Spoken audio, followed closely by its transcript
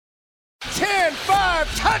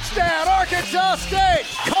10-5, touchdown, Arkansas State.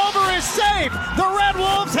 Culver is safe. The Red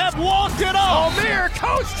Wolves have walked it off. O'Meara,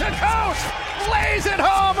 coast to coast, lays it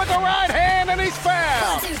home with the right hand, and he's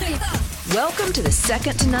fouled. 1, 2, 3, 4. Welcome to the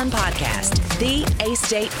Second to None podcast, the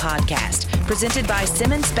A-State podcast, presented by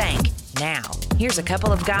Simmons Bank. Now, here's a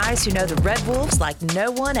couple of guys who know the Red Wolves like no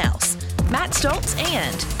one else, Matt Stoltz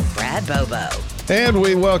and Brad Bobo. And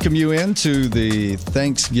we welcome you into the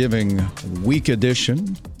Thanksgiving week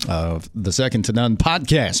edition of the Second to None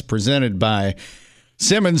podcast, presented by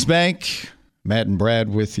Simmons Bank. Matt and Brad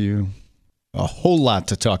with you. A whole lot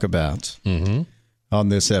to talk about on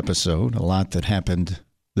this episode. A lot that happened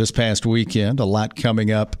this past weekend. A lot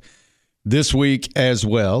coming up this week as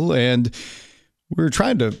well. And we're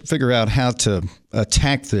trying to figure out how to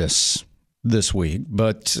attack this week.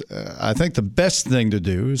 But I think the best thing to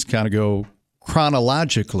do is kind of go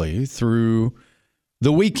chronologically through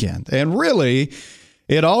the weekend. And really,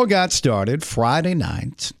 it all got started Friday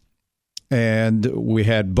night. And we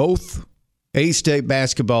had both A-State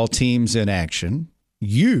basketball teams in action.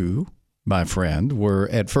 You, my friend, were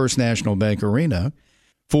at First National Bank Arena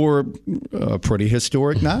for a pretty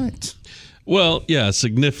historic night. Well, yeah,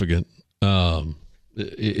 significant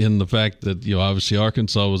in the fact that, obviously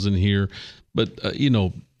Arkansas was in here. But,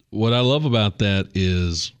 what I love about that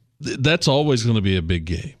is that's always going to be a big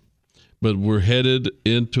game. But we're headed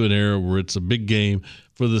into an era where it's a big game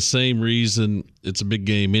for the same reason it's a big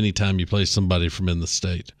game anytime you play somebody from in the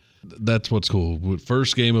state. That's what's cool.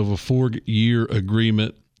 First game of a 4-year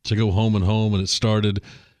agreement to go home and home, and it started,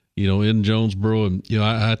 in Jonesboro. And,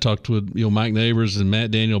 I talked with, Mike Neighbors and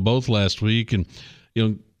Matt Daniel both last week, and,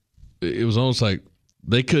 it was almost like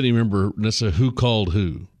they couldn't even remember necessarily who called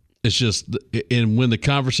who. It's just, and when the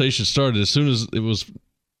conversation started, as soon as it was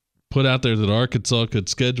put out there that Arkansas could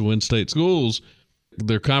schedule in-state schools,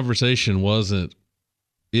 their conversation wasn't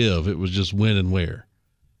if, it was just when and where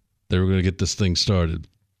they were going to get this thing started.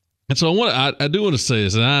 And so I do want to say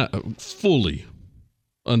this, and I fully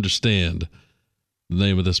understand the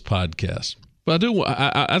name of this podcast, but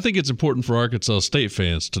I think it's important for Arkansas State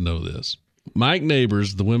fans to know this. Mike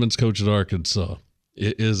Neighbors, the women's coach at Arkansas,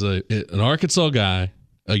 is an Arkansas guy,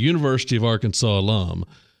 a University of Arkansas alum,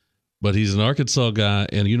 but he's an Arkansas guy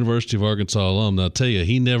and a University of Arkansas alum. And I'll tell you,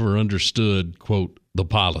 he never understood, quote, the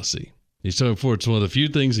policy. He's talking before, it's one of the few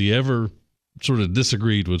things he ever sort of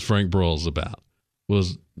disagreed with Frank Broyles about,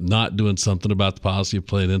 was not doing something about the policy of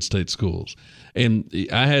playing in-state schools. And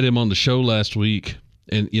I had him on the show last week,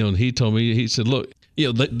 and, and he told me, he said, look,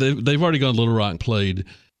 they've already gone to Little Rock and played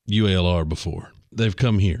UALR before. They've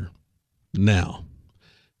come here. Now,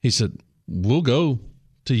 he said, we'll go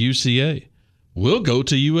to UCA. We'll go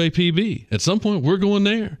to UAPB. At some point, we're going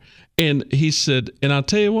there. And he said, and I'll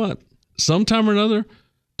tell you what, sometime or another,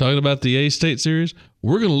 talking about the A-State series,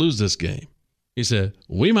 we're going to lose this game. He said,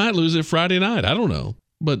 we might lose it Friday night. I don't know.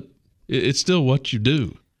 But it's still what you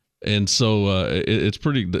do. And so it's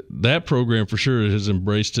pretty – that program for sure has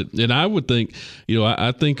embraced it. And I would think –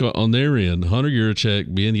 I think on their end, Hunter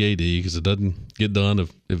Yurachek being the AD, because it doesn't get done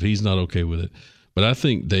if he's not okay with it. But I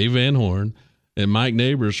think Dave Van Horn and Mike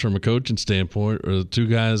Neighbors, from a coaching standpoint, are the two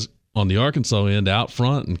guys on the Arkansas end out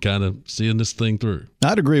front and kind of seeing this thing through.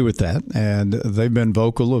 I'd agree with that. And they've been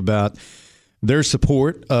vocal about their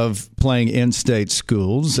support of playing in-state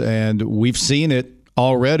schools. And we've seen it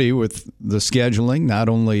already with the scheduling, not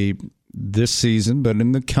only this season, but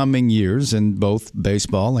in the coming years in both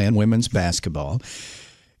baseball and women's basketball.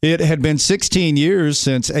 It had been 16 years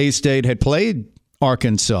since A-State had played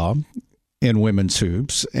Arkansas in women's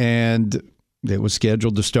hoops, and it was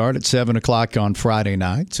scheduled to start at 7 o'clock on Friday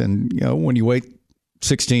nights. And, when you wait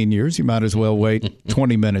 16 years, you might as well wait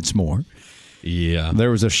 20 minutes more. Yeah. There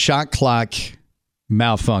was a shot clock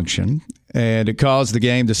malfunction, and it caused the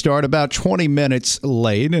game to start about 20 minutes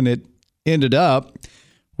late, and it ended up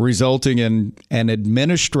resulting in an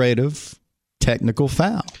administrative technical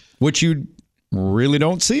foul, which you really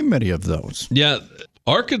don't see many of those. Yeah,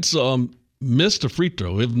 Arkansas missed a free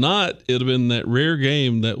throw. If not, it would have been that rare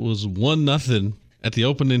game that was 1-0 at the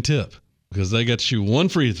opening tip, because they got you one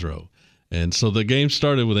free throw. And so the game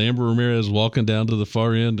started with Amber Ramirez walking down to the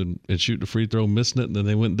far end and shooting a free throw, missing it, and then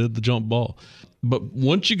they went and did the jump ball. But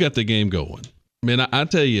once you got the game going, man, I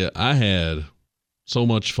tell you, I had so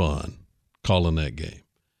much fun calling that game.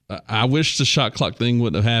 I wish the shot clock thing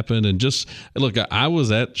wouldn't have happened. And just, look, I was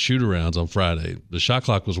at shoot-arounds on Friday. The shot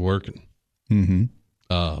clock was working.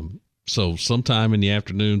 So sometime in the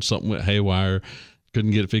afternoon, something went haywire.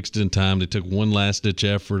 Couldn't get it fixed in time. They took one last-ditch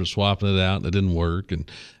effort of swapping it out, and it didn't work, and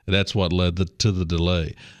that's what led to the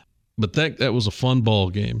delay. But that was a fun ball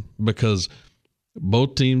game because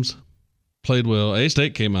both teams played well.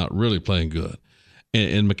 A-State came out really playing good.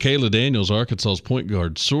 And Michaela Daniels, Arkansas's point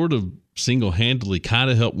guard, sort of single-handedly kind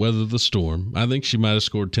of helped weather the storm. I think she might have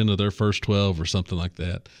scored 10 of their first 12 or something like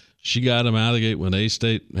that. She got them out of the gate when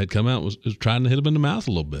A-State had come out, was trying to hit them in the mouth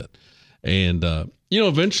a little bit. And,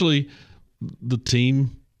 eventually the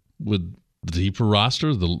team with the deeper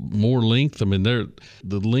roster, the more length, I mean,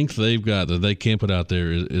 the length they've got that they can put out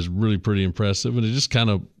there is really pretty impressive. And it just kind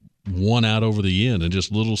of won out over the end and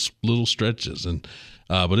just little stretches. And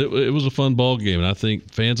but it was a fun ball game, and I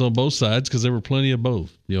think fans on both sides, because there were plenty of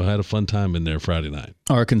both, had a fun time in there Friday night.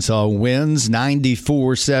 Arkansas wins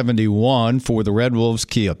 94-71 for the Red Wolves.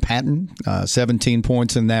 Kia Patton, 17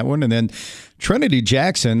 points in that one. And then Trinity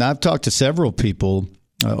Jackson, I've talked to several people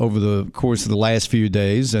over the course of the last few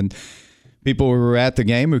days, and people who were at the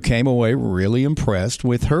game who came away really impressed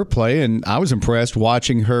with her play. And I was impressed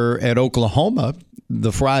watching her at Oklahoma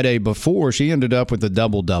the Friday before. She ended up with a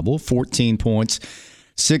double-double, 14 points,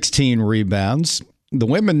 16 rebounds. The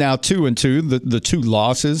women now 2-2, the two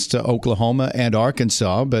losses to Oklahoma and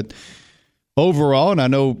Arkansas. But overall, and I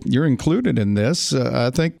know you're included in this,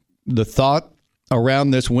 I think the thought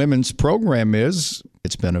around this women's program is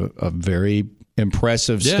it's been a very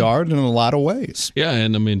impressive start in a lot of ways. Yeah,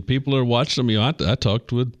 and I mean, people are watching them. I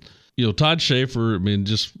talked with Todd Schaefer. I mean,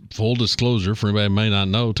 just full disclosure for anybody who may not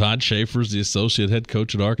know, Todd Schaefer is the associate head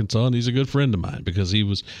coach at Arkansas, and he's a good friend of mine because he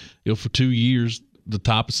was, for 2 years, the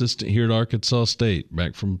top assistant here at Arkansas State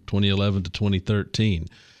back from 2011 to 2013.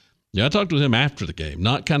 Yeah, I talked with him after the game,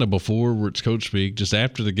 not kind of before where it's coach speak, just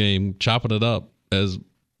after the game, chopping it up as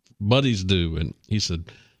buddies do. And he said,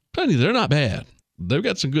 Penny, they're not bad. They've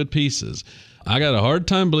got some good pieces. I got a hard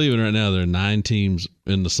time believing right now there are 9 teams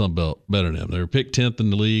in the Sun Belt better than them. They were picked 10th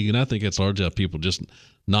in the league, and I think it's largely people just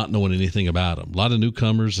not knowing anything about them. A lot of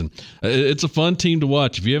newcomers, and it's a fun team to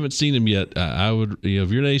watch. If you haven't seen them yet, I would.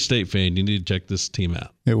 If you're an A-State fan, you need to check this team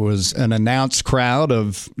out. It was an announced crowd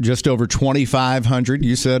of just over 2,500.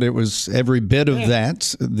 You said it was every bit of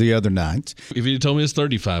that the other night. If you told me it's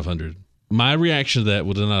 3,500, my reaction to that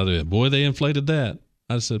would not have been, boy, they inflated that.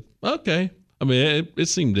 I said, okay. I mean, it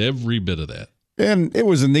seemed every bit of that. And it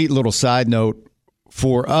was a neat little side note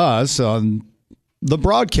for us on the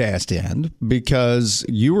broadcast end because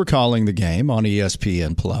you were calling the game on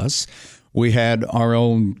ESPN+. We had our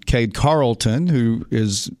own Cade Carlton, who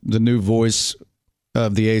is the new voice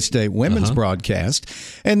of the A-State women's broadcast,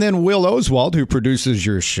 and then Will Oswald, who produces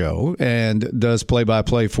your show and does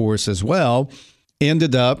play-by-play for us as well,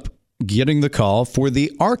 ended up getting the call for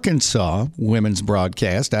the Arkansas women's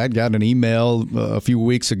broadcast. I got an email a few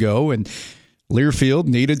weeks ago, and Learfield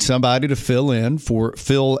needed somebody to fill in for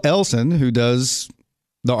Phil Elson, who does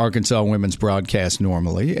the Arkansas women's broadcast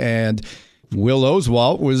normally. And Will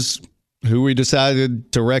Oswalt was who we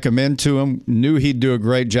decided to recommend to him, knew he'd do a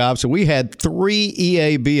great job. So we had 3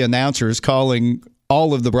 EAB announcers calling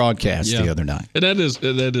all of the broadcasts the other night. And that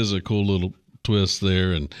is a cool little twist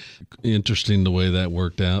there, and interesting the way that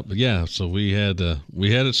worked out. But yeah, so we had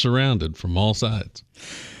it surrounded from all sides.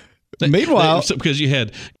 Meanwhile, because you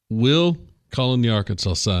had Will calling the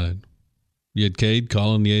Arkansas side, you had Cade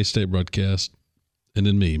calling the A-State broadcast, and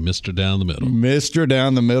then me, Mr. Down the Middle. Mr.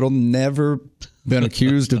 Down the Middle, never been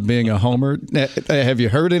accused of being a homer. Have you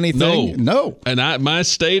heard anything? No. And my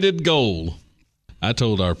stated goal, I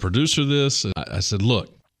told our producer this. I said, look,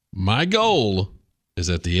 my goal is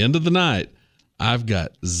at the end of the night, I've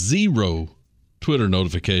got 0 Twitter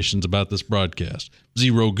notifications about this broadcast.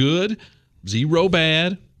 0 good, 0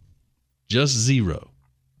 bad, just 0.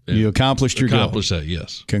 You accomplished your goal. Accomplished that,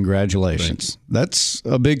 yes. Congratulations. That's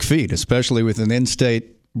a big feat, especially with an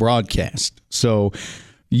in-state broadcast. So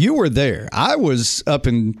you were there. I was up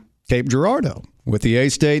in Cape Girardeau with the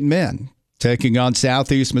A-State men taking on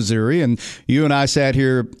Southeast Missouri, and you and I sat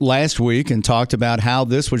here last week and talked about how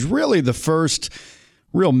this was really the first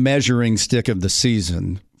real measuring stick of the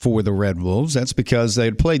season for the Red Wolves. That's because they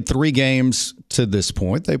had played 3 games to this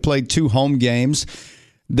point. They played 2 home games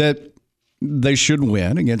that they should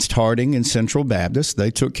win against Harding and Central Baptist. They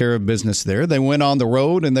took care of business there. They went on the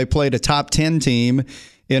road and they played a top 10 team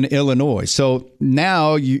in Illinois. So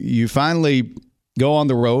now you finally go on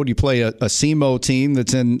the road. You play a SEMO team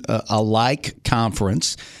that's in a like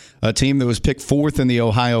conference, a team that was picked 4th in the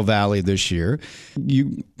Ohio Valley this year.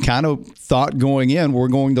 You kind of thought going in, we're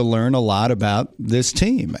going to learn a lot about this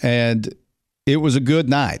team. And it was a good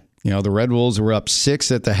night. The Red Wolves were up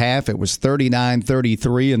 6 at the half. It was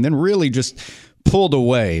 39-33, and then really just pulled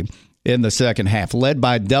away in the second half, led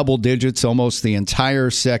by double digits almost the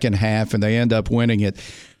entire second half, and they end up winning it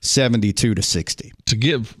 72-60. To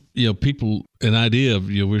give people an idea of,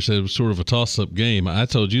 we said it was sort of a toss-up game, I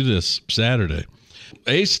told you this Saturday.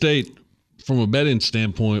 A-State from a betting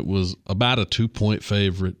standpoint, was about a 2-point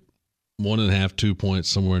favorite, 1.5, 2 points,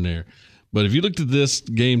 somewhere in there. But if you looked at this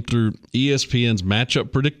game through ESPN's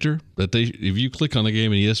matchup predictor, if you click on the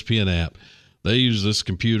game in the ESPN app, they use this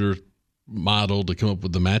computer model to come up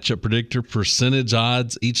with the matchup predictor, percentage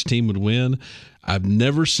odds each team would win. I've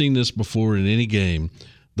never seen this before in any game.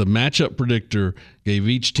 The matchup predictor gave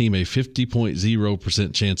each team a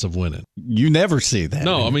 50.0% chance of winning. You never see that.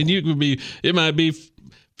 No, I mean, it might be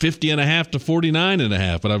 50.5 to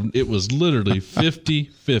 49.5, but it was literally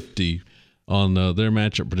 50-50 on their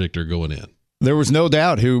matchup predictor going in. There was no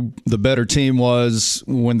doubt who the better team was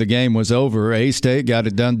when the game was over. A-State got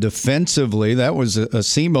it done defensively. That was a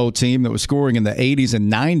SEMO team that was scoring in the 80s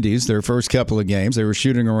and 90s their first couple of games. They were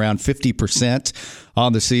shooting around 50%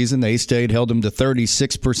 on the season. A-State held them to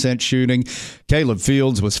 36% shooting. Caleb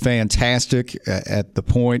Fields was fantastic at the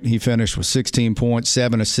point. He finished with 16 points,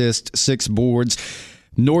 7 assists, 6 boards.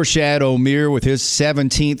 Norshad Omier with his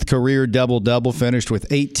 17th career double-double finished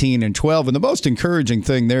with 18 and 12. And the most encouraging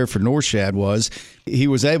thing there for Norshad was he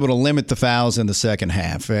was able to limit the fouls in the second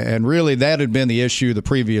half. And really that had been the issue the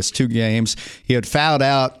previous 2 games. He had fouled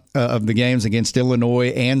out of the games against Illinois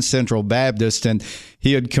and Central Baptist, and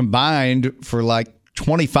he had combined for like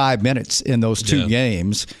 25 minutes in those 2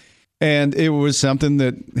 games. And it was something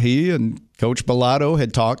that he and Coach Bellato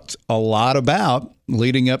had talked a lot about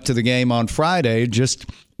leading up to the game on Friday, just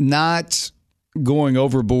not going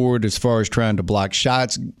overboard as far as trying to block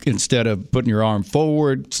shots instead of putting your arm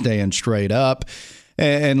forward, staying straight up,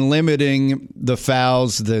 and limiting the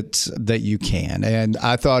fouls that you can. And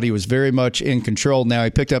I thought he was very much in control. Now, he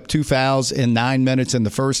picked up 2 fouls in 9 minutes in the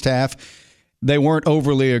first half. They weren't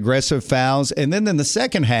overly aggressive fouls. And then in the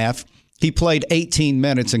second half, he played 18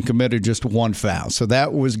 minutes and committed just 1 foul. So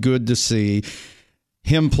that was good to see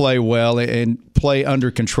him play well and play under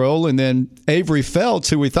control. And then Avery Felts,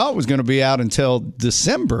 who we thought was going to be out until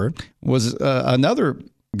December, was another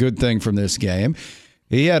good thing from this game.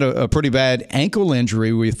 He had a pretty bad ankle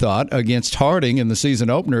injury, we thought, against Harding in the season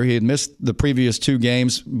opener. He had missed the previous 2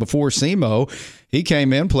 games before SEMO. He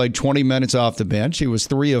came in, played 20 minutes off the bench. He was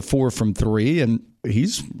 3 of 4 from 3, and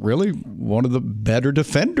he's really one of the better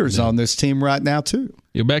defenders on this team right now, too.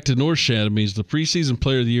 Back to Norshad, I mean, he's the preseason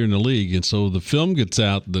player of the year in the league, and so the film gets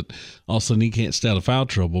out that all of a sudden he can't stay out of foul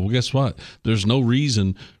trouble. Well, guess what? There's no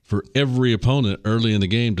reason for every opponent early in the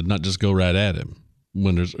game to not just go right at him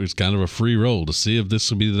when it's kind of a free roll to see if this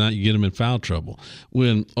will be the night you get him in foul trouble.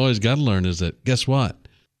 When all he's got to learn is that, guess what?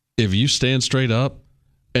 If you stand straight up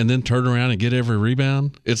and then turn around and get every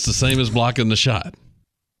rebound, it's the same as blocking the shot.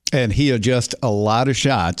 And he adjusts a lot of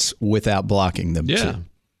shots without blocking them, too.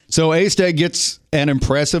 So A-State gets an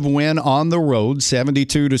impressive win on the road,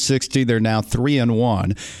 72-60. They're now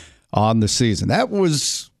 3-1 on the season. That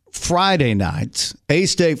was Friday night.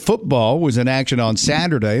 A-State football was in action on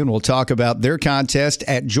Saturday, and we'll talk about their contest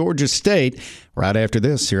at Georgia State right after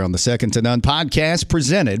this here on the Second to None podcast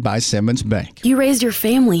presented by Simmons Bank. You raised your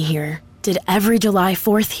family here, did every July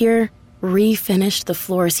 4th here, refinished the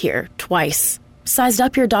floors here twice, sized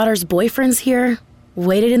up your daughter's boyfriends here,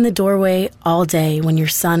 waited in the doorway all day when your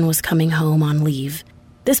son was coming home on leave.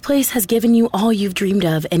 This place has given you all you've dreamed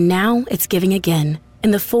of, and now it's giving again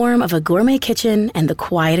in the form of a gourmet kitchen and the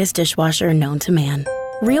quietest dishwasher known to man.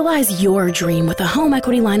 Realize your dream with a home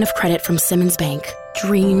equity line of credit from Simmons Bank.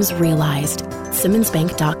 Dreams realized.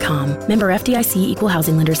 SimmonsBank.com. Member FDIC, equal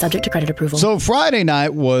housing lender, subject to credit approval. So Friday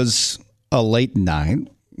night was a late night.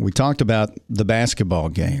 We talked about the basketball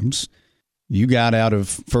games. You got out of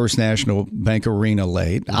First National Bank Arena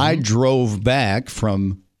late. Mm-hmm. I drove back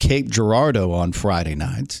from Cape Girardeau on Friday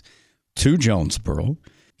night to Jonesboro.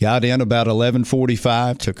 Got in about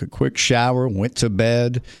 11:45, took a quick shower, went to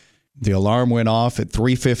bed. The alarm went off at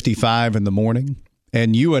 3:55 in the morning.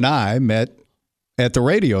 And you and I met at the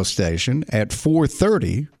radio station at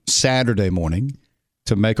 4:30 Saturday morning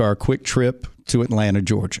to make our quick trip to Atlanta,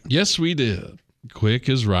 Georgia. Yes, we did. Quick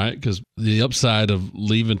is right, because the upside of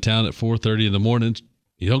leaving town at 4:30 in the morning,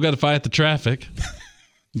 you don't got to fight the traffic.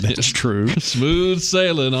 That's true. Smooth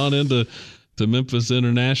sailing on into Memphis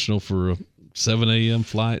International for a 7 a.m.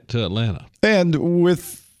 flight to Atlanta. And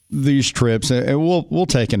with these trips, and we'll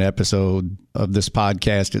take an episode of this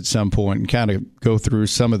podcast at some point and kind of go through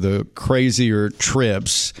some of the crazier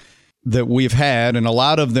trips that we've had, and a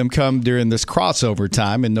lot of them come during this crossover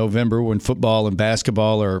time in November when football and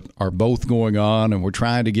basketball are both going on, and we're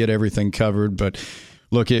trying to get everything covered. But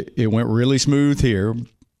look, it went really smooth here.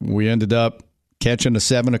 We ended up catching a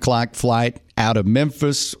 7 o'clock flight out of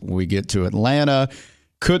Memphis. We get to Atlanta.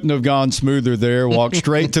 Couldn't have gone smoother there. Walked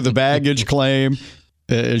straight to the baggage claim.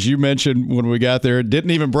 As you mentioned when we got there,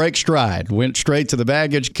 didn't even break stride. Went straight to the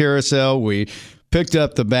baggage carousel. We picked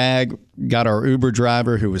up the bag, got our Uber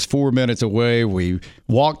driver who was 4 minutes away. We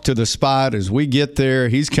walked to the spot. As we get there,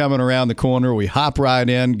 he's coming around the corner. We hop right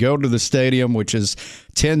in, go to the stadium, which is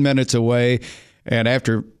 10 minutes away. And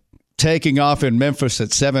after taking off in Memphis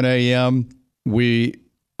at 7 a.m., we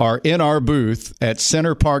are in our booth at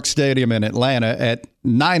Center Parc Stadium in Atlanta at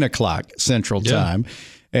 9 o'clock Central Time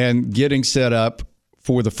and getting set up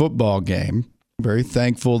for the football game. Very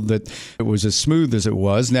thankful that it was as smooth as it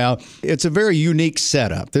was. Now, it's a very unique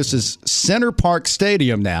setup. This is Center Parc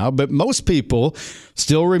Stadium now, but most people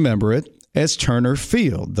still remember it as Turner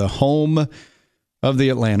Field, the home of the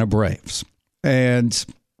Atlanta Braves. And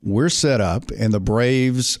we're set up in the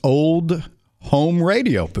Braves' old home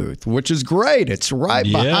radio booth, which is great. It's right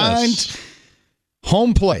behind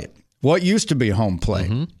home plate, what used to be home plate.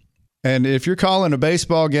 Mm-hmm. And if you're calling a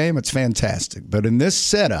baseball game, it's fantastic. But in this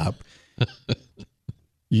setup,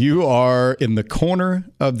 you are in the corner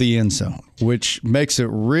of the end zone, which makes it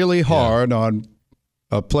really hard on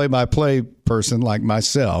a play-by-play person like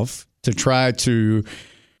myself to try to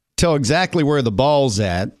tell exactly where the ball's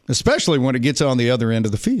at, especially when it gets on the other end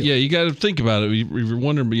of the field. Yeah, you got to think about it. You're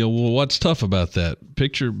wondering, well, what's tough about that?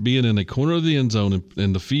 Picture being in the corner of the end zone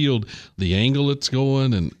in the field, the angle it's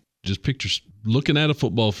going, and just picture looking at a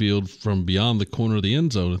football field from beyond the corner of the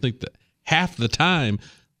end zone. I think that half the time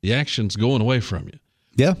the action's going away from you.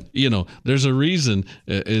 Yeah. There's a reason,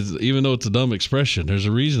 even though it's a dumb expression, there's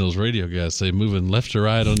a reason those radio guys say moving left to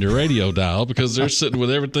right on your radio dial, because they're sitting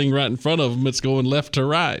with everything right in front of them. It's going left to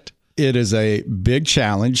right. It is a big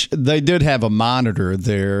challenge. They did have a monitor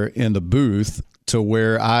there in the booth to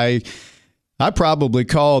where I probably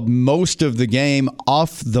called most of the game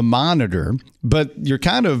off the monitor, but you're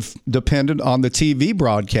kind of dependent on the TV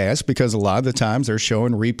broadcast because a lot of the times they're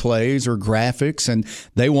showing replays or graphics, and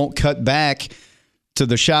they won't cut back to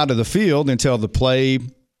the shot of the field until the play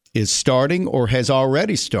is starting or has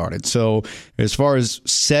already started. So as far as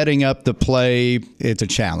setting up the play, it's a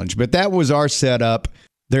challenge. But that was our setup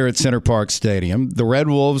there at Center Parc Stadium. The Red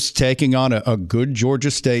Wolves taking on a good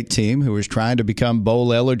Georgia State team who is trying to become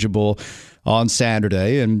bowl eligible on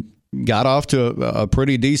Saturday and got off to a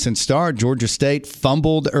pretty decent start. Georgia State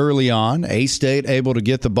fumbled early on. A-State able to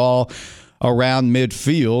get the ball around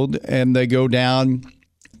midfield, and they go down.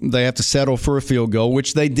 They have to settle for a field goal,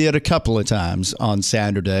 which they did a couple of times on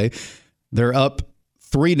Saturday. They're up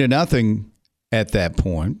 3-0 at that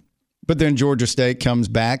point. But then Georgia State comes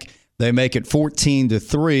back. They make it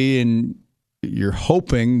 14-3, and you're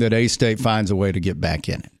hoping that A-State finds a way to get back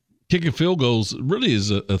in it. Kicking field goals really is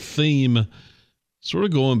a theme sort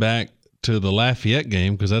of going back to the Lafayette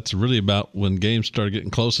game, because that's really about when games started getting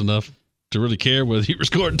close enough to really care whether you were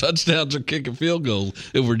scoring touchdowns or kicking field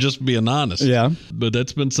goals, if we're just being honest. Yeah. But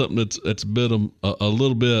that's been something that's been a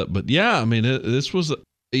little bit. But, yeah, I mean, this was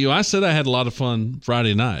I said I had a lot of fun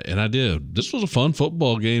Friday night, and I did. This was a fun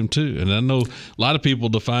football game, too. And I know a lot of people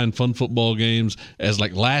define fun football games as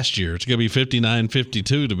like last year. It's going to be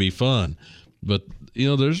 59-52 to be fun. But,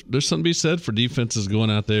 there's something to be said for defenses going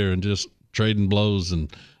out there and just trading blows and,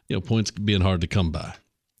 points being hard to come by.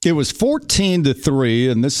 It was 14-3,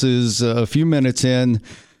 and this is a few minutes in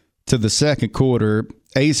to the second quarter.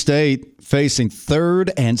 A-State facing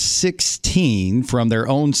 3rd and 16 from their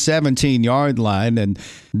own 17-yard line, and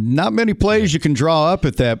not many plays you can draw up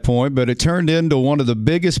at that point, but it turned into one of the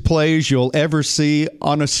biggest plays you'll ever see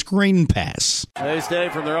on a screen pass.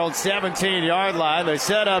 A-State from their own 17-yard line. They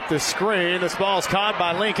set up the screen. This ball's caught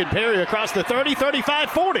by Lincoln Perry across the 30,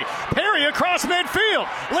 35, 40. Perry across midfield.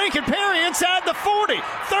 Lincoln Perry inside the 40,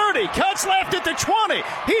 30, cuts left at the 20.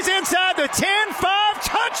 He's inside the 10, 5,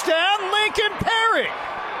 touchdown, Lincoln Perry.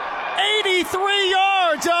 83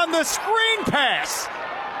 yards on the screen pass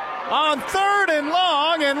on 3rd and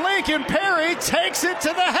long, and Lincoln Perry takes it to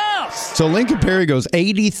the house. So Lincoln Perry goes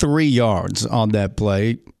 83 yards on that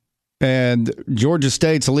play, and Georgia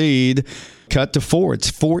State's lead cut to 4. It's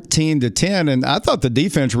 14-10, and I thought the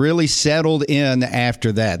defense really settled in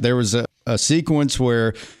after that. There was a sequence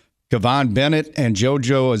where Kevon Bennett and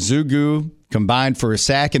JoJo Azugu combined for a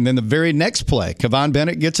sack, and then the very next play, Kevon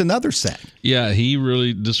Bennett gets another sack. Yeah, he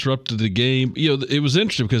really disrupted the game. It was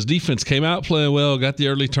interesting because defense came out playing well, got the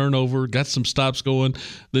early turnover, got some stops going.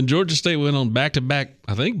 Then Georgia State went on back-to-back,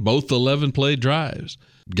 I think both 11-play drives.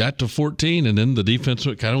 Got to 14, and then the defense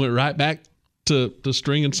kind of went right back to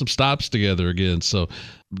stringing some stops together again. So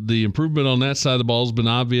the improvement on that side of the ball has been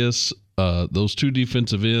obvious. Those two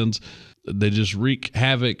defensive ends, they just wreak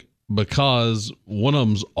havoc, because one of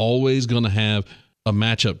them's always going to have a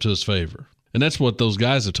matchup to his favor. And that's what those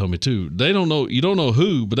guys have told me too. They don't know, you don't know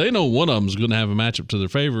who, but they know one of them is going to have a matchup to their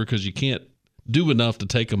favor because you can't do enough to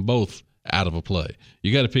take them both out of a play.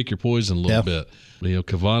 You got to pick your poison a little bit. You know,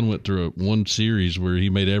 Kevon went through one series where he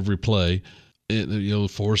made every play.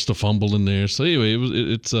 Forced a fumble in there. So anyway,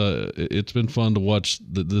 it's been fun to watch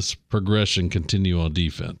this progression continue on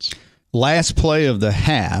defense. Last play of the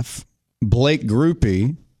half, Blake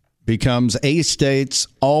Grupe becomes A-State's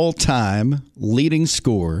all-time leading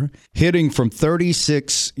scorer, hitting from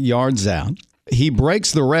 36 yards out. He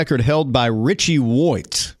breaks the record held by Richie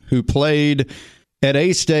Voigt, who played at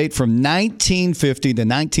A-State from 1950 to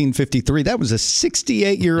 1953. That was a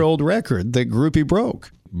 68-year-old record that Grupe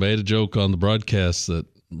broke. Made a joke on the broadcast that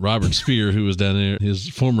Robert Spear, who was down there, his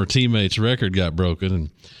former teammate's record got broken. And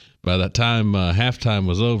by that time halftime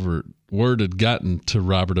was over, word had gotten to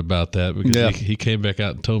Robert about that because he came back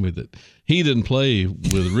out and told me that he didn't play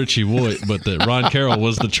with Richie Voigt, but that Ron Carroll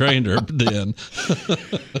was the trainer then.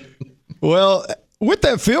 Well, with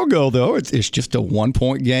that field goal, though, it's just a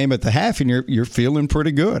 1-point game at the half, and you're feeling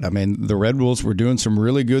pretty good. I mean, the Red Wolves were doing some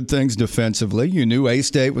really good things defensively. You knew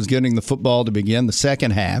A-State was getting the football to begin the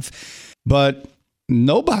second half, but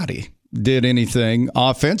nobody did anything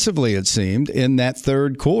offensively, it seemed, in that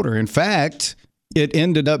third quarter. In fact, it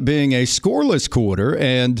ended up being a scoreless quarter,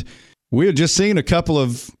 and we had just seen a couple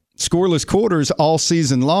of scoreless quarters all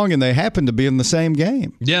season long, and they happened to be in the same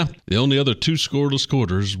game. Yeah, the only other two scoreless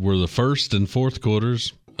quarters were the first and fourth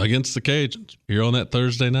quarters against the Cajuns here on that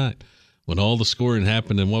Thursday night when all the scoring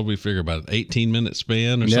happened in, what we figure, about an 18-minute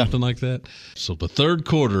span or something like that. So the third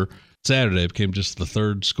quarter Saturday became just the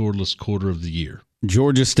third scoreless quarter of the year.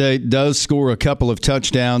 Georgia State does score a couple of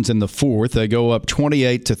touchdowns in the fourth. They go up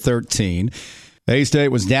 28-13. A-State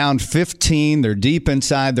was down 15. They're deep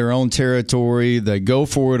inside their own territory. They go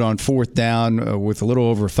for it on fourth down with a little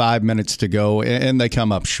over 5 minutes to go, and they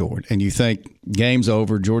come up short. And you think, game's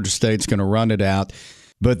over, Georgia State's going to run it out.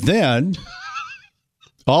 But then,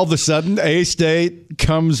 all of a sudden, A-State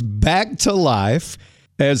comes back to life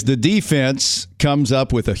as the defense comes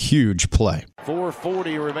up with a huge play.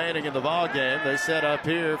 4:40 remaining in the ball game. They set up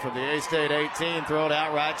here from the A-State 18, throw it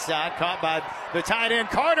out right side, caught by the tight end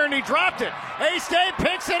Carter, and he dropped it. A-State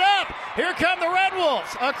picks it up. Here come the Red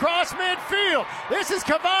Wolves across midfield. This is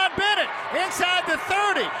Kevon Bennett inside the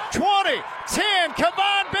 30, 20, 10.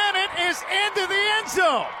 Kevon Bennett is into the end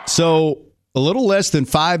zone. So a little less than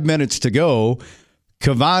 5 minutes to go.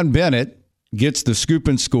 Kevon Bennett gets the scoop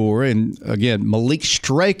and score, and again, Malik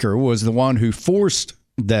Straker was the one who forced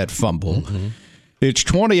that fumble. Mm-hmm. It's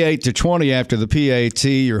 28-20 after the PAT.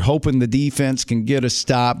 You're hoping the defense can get a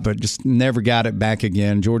stop, but just never got it back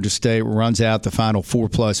again. Georgia State runs out the final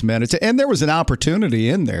 4+ minutes, and there was an opportunity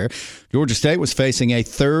in there. Georgia State was facing a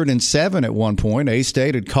 3rd and 7 at one point.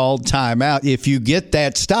 A-State had called timeout. If you get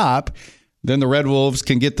that stop, then the Red Wolves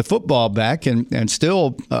can get the football back and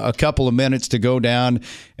still a couple of minutes to go down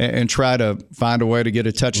and try to find a way to get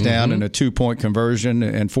a touchdown and a 2-point conversion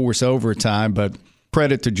and force overtime. But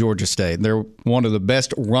credit to Georgia State. They're one of the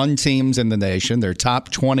best run teams in the nation. They're top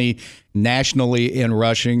 20 nationally in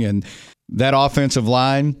rushing. And that offensive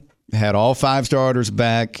line had all 5 starters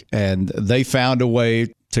back, and they found a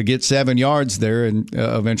way to get 7 yards there and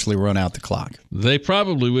eventually run out the clock. They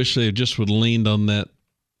probably wish they just would have leaned on that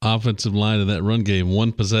offensive line of that run game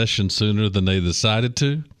one possession sooner than they decided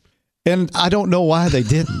to. And I don't know why they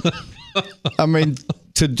didn't. I mean,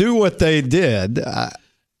 to do what they did.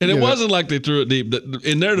 And it wasn't like they threw it deep.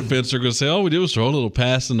 In their defense, they're going to say, all we did was throw a little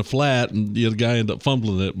pass in the flat, and the guy ended up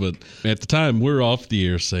fumbling it. But at the time, we're off the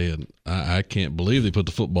air saying, I can't believe they put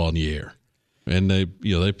the football in the air. And they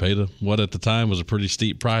paid what at the time was a pretty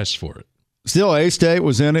steep price for it. Still, A-State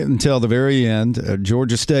was in it until the very end.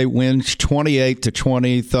 Georgia State wins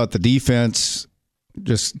 28-20. Thought the defense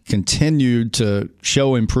just continued to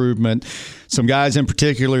show improvement. Some guys in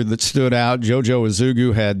particular that stood out. JoJo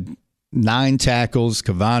Azugu had 9 tackles.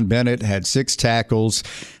 Kevon Bennett had 6 tackles,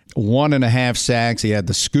 1.5 sacks. He had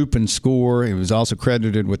the scoop and score. He was also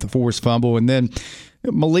credited with the forced fumble. And then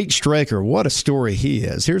Malik Straker, what a story he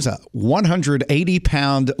is. Here's a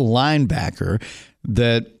 180-pound linebacker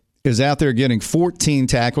that is out there getting 14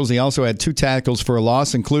 tackles. He also had 2 tackles for a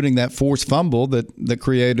loss, including that forced fumble that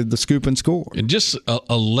created the scoop and score. And just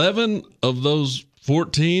 11 of those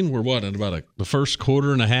 14 were in about the first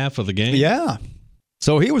quarter and a half of the game? Yeah.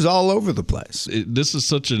 So he was all over the place. This is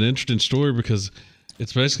such an interesting story because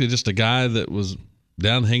it's basically just a guy that was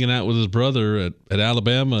down hanging out with his brother at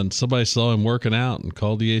Alabama, and somebody saw him working out and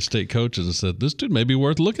called the A-State coaches and said, this dude may be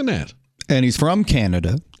worth looking at. And he's from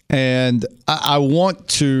Canada. And I want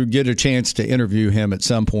to get a chance to interview him at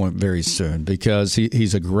some point very soon because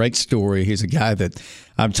he's a great story. He's a guy that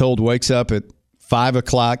I'm told wakes up at 5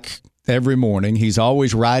 o'clock every morning. He's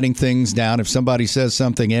always writing things down. If somebody says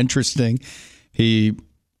something interesting, he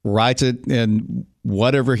writes it in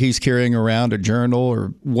whatever he's carrying around, a journal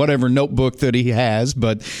or whatever notebook that he has.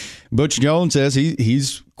 But Butch Jones says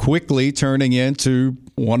he's quickly turning into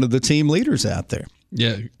one of the team leaders out there.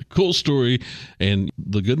 Yeah, cool story. And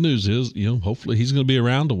the good news is, hopefully he's going to be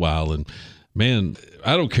around a while. And, man,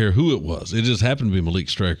 I don't care who it was. It just happened to be Malik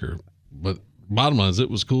Straker. But bottom line is it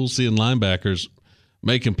was cool seeing linebackers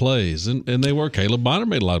making plays. And they were. Caleb Bonner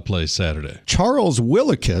made a lot of plays Saturday. Charles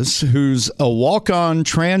Willikis, who's a walk-on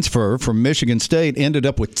transfer from Michigan State, ended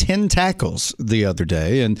up with 10 tackles the other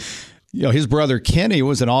day. And his brother Kenny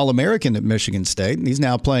was an All-American at Michigan State, and he's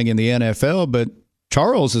now playing in the NFL. But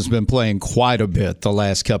Charles has been playing quite a bit the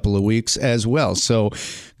last couple of weeks as well. So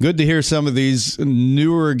good to hear some of these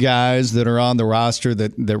newer guys that are on the roster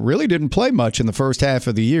that really didn't play much in the first half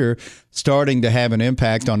of the year starting to have an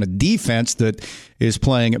impact on a defense that is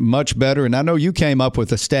playing much better. And I know you came up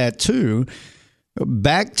with a stat too.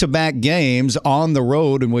 Back-to-back games on the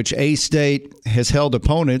road in which A-State has held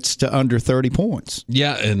opponents to under 30 points.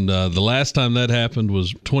 Yeah, and the last time that happened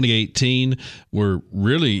was 2018, where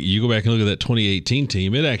really you go back and look at that 2018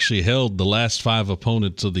 team, it actually held the last 5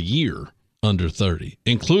 opponents of the year under 30,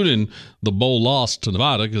 including the bowl loss to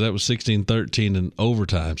Nevada because that was 16-13 in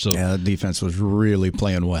overtime. So yeah, the defense was really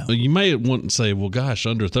playing well. You may want to say, well, gosh,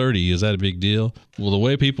 under 30, is that a big deal? Well, the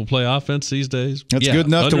way people play offense these days, that's good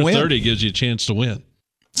enough to win. Under 30 gives you a chance to win.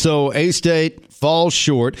 So A-State falls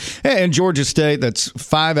short. And Georgia State, that's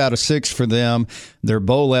 5 out of 6 for them. They're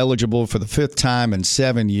bowl eligible for the 5th time in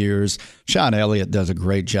 7 years. Sean Elliott does a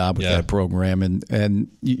great job with that program. And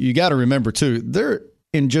you got to remember, too, they're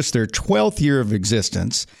in just their 12th year of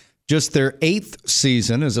existence, just their 8th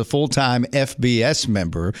season as a full-time FBS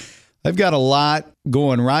member. They've got a lot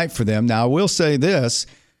going right for them. Now, I will say this.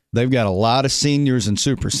 They've got a lot of seniors and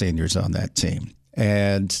super seniors on that team.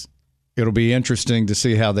 And it'll be interesting to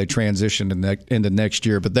see how they transition into next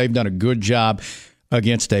year. But they've done a good job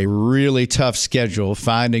against a really tough schedule,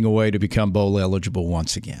 finding a way to become bowl eligible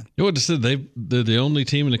once again. You know what I said? They're the only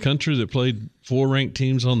team in the country that played 4 ranked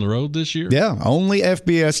teams on the road this year? Yeah, only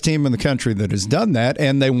FBS team in the country that has done that.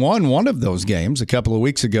 And they won one of those games a couple of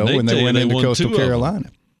weeks ago when they went into Coastal Carolina.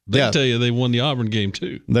 They tell you they won the Auburn game,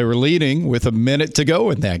 too. They were leading with a minute to go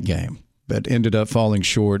in that game, but ended up falling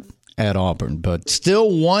short at Auburn. But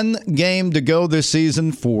still one game to go this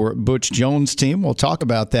season for Butch Jones' team. We'll talk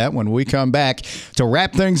about that when we come back to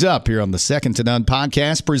wrap things up here on the Second to None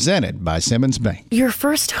podcast presented by Simmons Bank. Your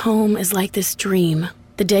first home is like this dream.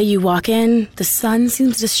 The day you walk in, the sun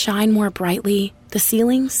seems to shine more brightly. The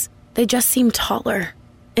ceilings, they just seem taller.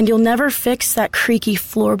 And you'll never fix that creaky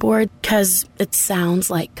floorboard because it sounds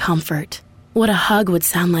like comfort. What a hug would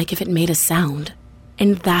sound like if it made a sound.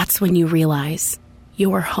 And that's when you realize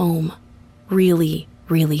you're home. Really,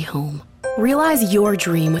 really home. Realize your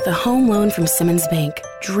dream with a home loan from Simmons Bank.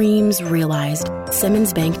 Dreams realized.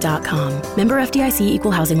 SimmonsBank.com. Member FDIC,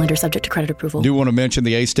 equal housing lender, subject to credit approval. Do want to mention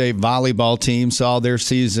the A-State volleyball team saw their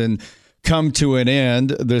season come to an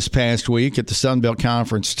end this past week at the Sun Belt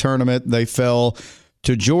Conference tournament. They fell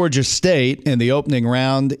to Georgia State in the opening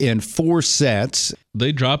round in 4 sets.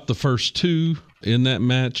 They dropped the first 2 in that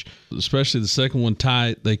match, especially the second one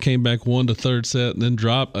tight. They came back 1 to 3rd set and then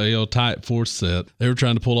dropped a tight 4th set. They were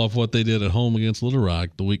trying to pull off what they did at home against Little Rock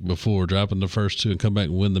the week before, dropping the first 2 and come back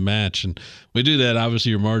and win the match. And we do that. Obviously,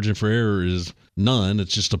 your margin for error is none.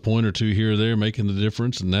 It's just a point or 2 here or there making the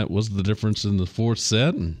difference, and that was the difference in the 4th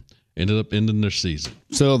set and ended up ending their season.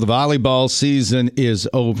 So the volleyball season is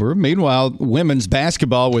over. Meanwhile, women's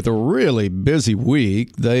basketball with a really busy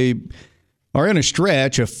week. They are in a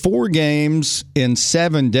stretch of 4 games in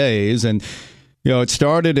 7 days. And, it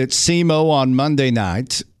started at SEMO on Monday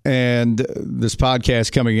night, and this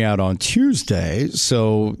podcast coming out on Tuesday.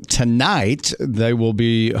 So tonight they will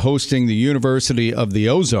be hosting the University of the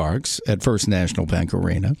Ozarks at First National Bank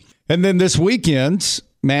Arena. And then this weekend,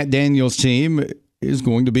 Matt Daniels' team is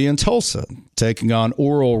going to be in Tulsa, taking on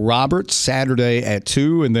Oral Roberts Saturday at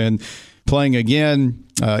 2, and then playing again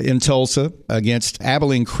in Tulsa against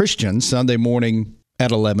Abilene Christian Sunday morning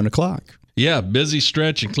at 11 o'clock. Yeah, busy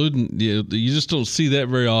stretch, including you just don't see that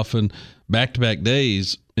very often, back-to-back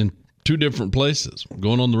days in 2 different places.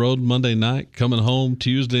 Going on the road Monday night, coming home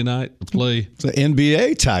Tuesday night to play. It's an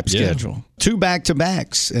NBA-type schedule. 2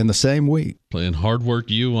 back-to-backs in the same week. Playing Hard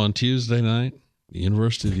Work U on Tuesday night, the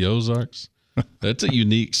University of the Ozarks. That's a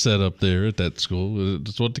unique setup there at that school.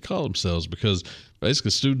 That's what they call themselves because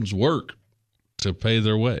basically students work to pay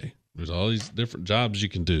their way. There's all these different jobs you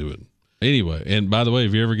can do. Anyway, and by the way,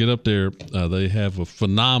 if you ever get up there, they have a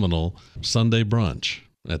phenomenal Sunday brunch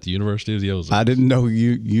at the University of the Ozarks. I didn't know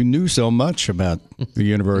you knew so much about the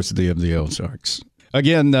University of the Ozarks.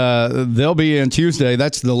 Again, they'll be in Tuesday.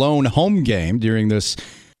 That's the lone home game during this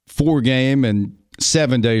 4-game and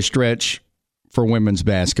 7-day stretch for women's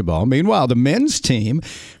basketball. Meanwhile, the men's team,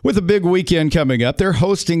 with a big weekend coming up, they're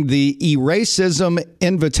hosting the Eracism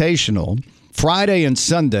Invitational Friday and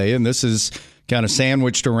Sunday, and this is kind of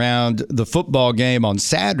sandwiched around the football game on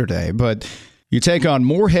Saturday. But you take on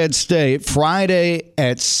Morehead State Friday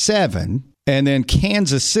at 7, and then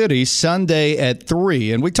Kansas City Sunday at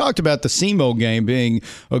 3. And we talked about the SEMO game being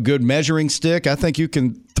a good measuring stick. I think you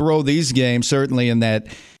can throw these games certainly in that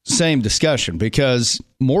same discussion, because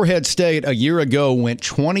Morehead State a year ago went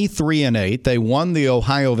 23-8. They won the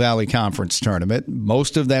Ohio Valley Conference tournament.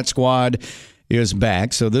 Most of that squad is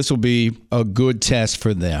back, so this will be a good test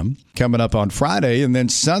for them coming up on Friday. And then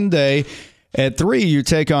Sunday at 3, you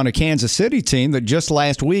take on a Kansas City team that just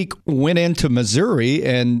last week went into Missouri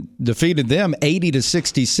and defeated them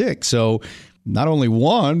 80-66. So not only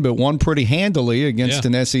won, but won pretty handily against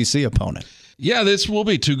an SEC opponent. Yeah, this will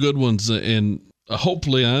be two good ones, and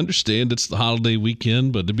hopefully, I understand it's the holiday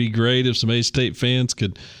weekend, but it'd be great if some A-State fans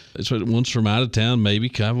could, once from out of town,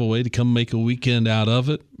 maybe have a way to come make a weekend out of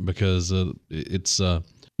it, because it's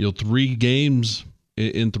 3 games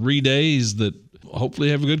in 3 days that hopefully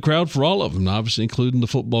have a good crowd for all of them, obviously including the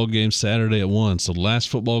football game Saturday at 1. So the last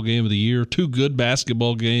football game of the year, 2 good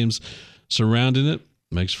basketball games surrounding it.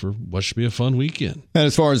 Makes for what should be a fun weekend. And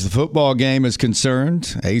as far as the football game is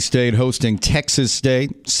concerned, A-State hosting Texas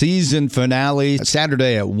State. Season finale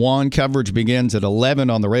Saturday at 1. Coverage begins at 11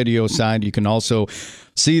 on the radio side. You can also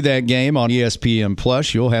see that game on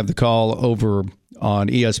ESPN+. You'll have the call over on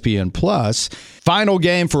ESPN+. Final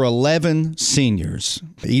game for 11 seniors.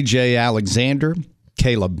 E.J. Alexander,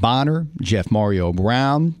 Caleb Bonner, Jeff Mario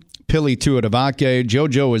Brown, Pili Tuatavake,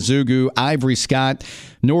 JoJo Azugu, Ivory Scott,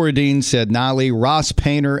 Noureddin Sednali, Ross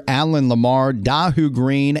Painter, Alan Lamar, Dahu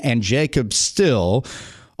Green, and Jacob Still,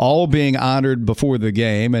 all being honored before the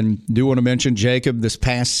game. And do want to mention Jacob this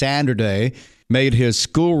past Saturday made his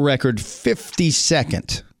school record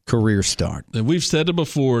 52nd career start. And we've said it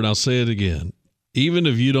before, and I'll say it again, even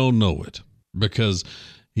if you don't know it, because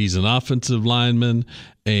he's an offensive lineman,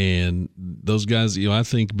 and those guys, I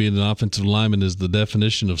think being an offensive lineman is the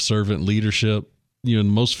definition of servant leadership. In the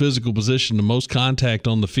most physical position, the most contact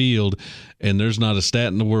on the field, and there's not a stat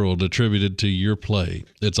in the world attributed to your play.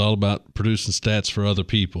 It's all about producing stats for other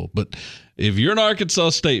people. But if you're an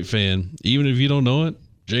Arkansas State fan, even if you don't know it,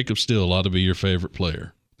 Jacob Still ought to be your favorite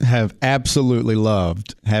player. Have absolutely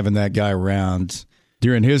loved having that guy around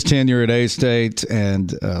during his tenure at A-State,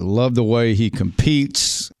 and love the way he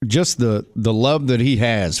competes. Just the love that he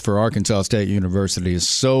has for Arkansas State University is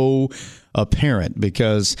so apparent,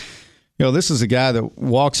 because this is a guy that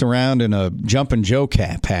walks around in a Jumpin' Joe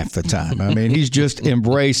cap half the time. I mean, he's just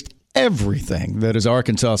embraced everything that is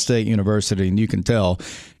Arkansas State University, and you can tell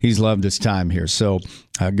he's loved his time here. So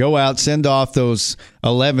go out, send off those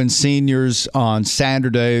 11 seniors on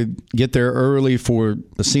Saturday, get there early for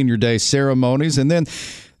the Senior Day ceremonies, and then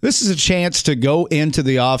this is a chance to go into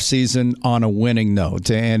the offseason on a winning note.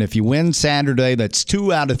 And if you win Saturday, that's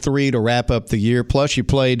 2 out of 3 to wrap up the year, plus you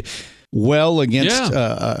played well against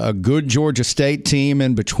a good Georgia State team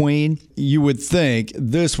in between. You would think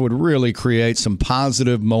this would really create some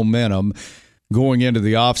positive momentum going into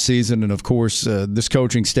the offseason. And, of course, this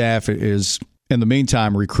coaching staff is, in the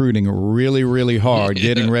meantime, recruiting really, really hard,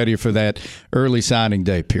 getting ready for that early signing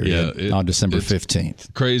day period on December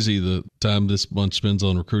 15th. Crazy the time this bunch spends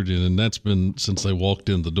on recruiting, and that's been since they walked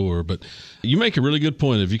in the door. But you make a really good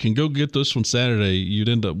point. If you can go get this one Saturday, you'd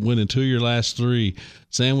end up winning 2 of your last 3,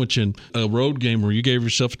 sandwiching a road game where you gave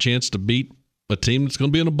yourself a chance to beat a team that's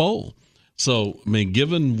going to be in a bowl. So,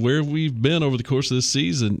 given where we've been over the course of this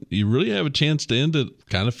season, you really have a chance to end it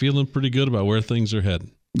kind of feeling pretty good about where things are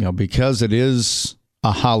heading. Because it is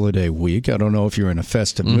a holiday week, I don't know if you're in a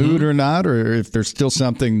festive mood or not, or if there's still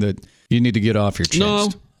something that you need to get off your chest. No,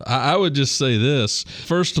 I would just say this.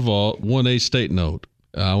 First of all, one A-State note.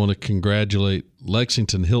 I want to congratulate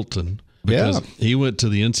Lexington Hilton, because he went to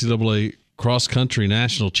the NCAA cross-country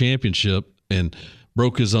national championship and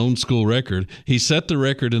broke his own school record. He set the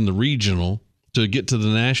record in the regional to get to the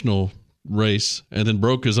national race, and then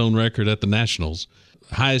broke his own record at the nationals.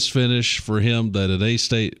 Highest finish for him that an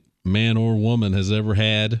A-State man or woman has ever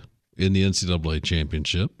had in the NCAA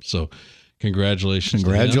championship. So congratulations.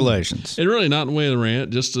 Congratulations. And really not in the way of the rant,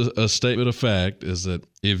 just a statement of fact is that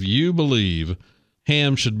if you believe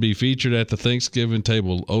ham should be featured at the Thanksgiving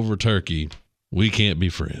table over turkey, we can't be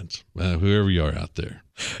friends. Whoever you are out there.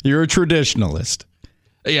 You're a traditionalist.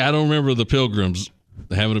 Yeah, I don't remember the Pilgrims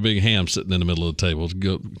having a big ham sitting in the middle of the table.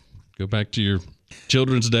 Go back to your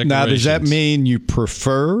children's decorations. Now, does that mean you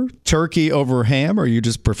prefer turkey over ham, or you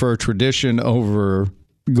just prefer tradition over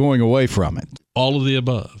going away from it? All of the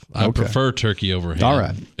above. I prefer turkey over ham. All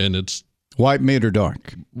right. And it's white meat or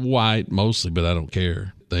dark? White mostly, but I don't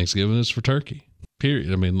care. Thanksgiving is for turkey.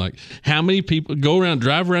 Period. I mean, like, how many people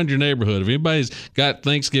drive around your neighborhood? If anybody's got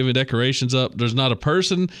Thanksgiving decorations up, there's not a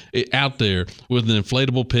person out there with an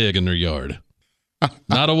inflatable pig in their yard.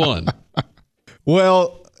 Not a one.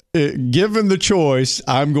 Well, given the choice,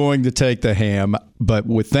 I'm going to take the ham. But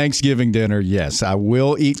with Thanksgiving dinner, yes, I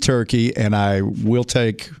will eat turkey and I will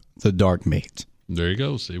take the dark meat. There you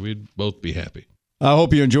go. See, we'd both be happy. I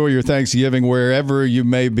hope you enjoy your Thanksgiving wherever you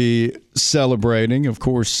may be celebrating. Of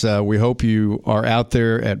course, we hope you are out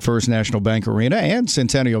there at First National Bank Arena and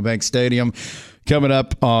Centennial Bank Stadium coming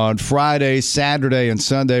up on Friday, Saturday, and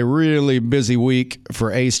Sunday. Really busy week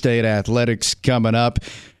for A-State athletics coming up.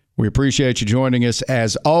 We appreciate you joining us.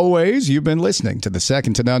 As always, you've been listening to the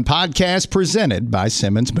Second to None podcast presented by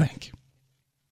Simmons Bank.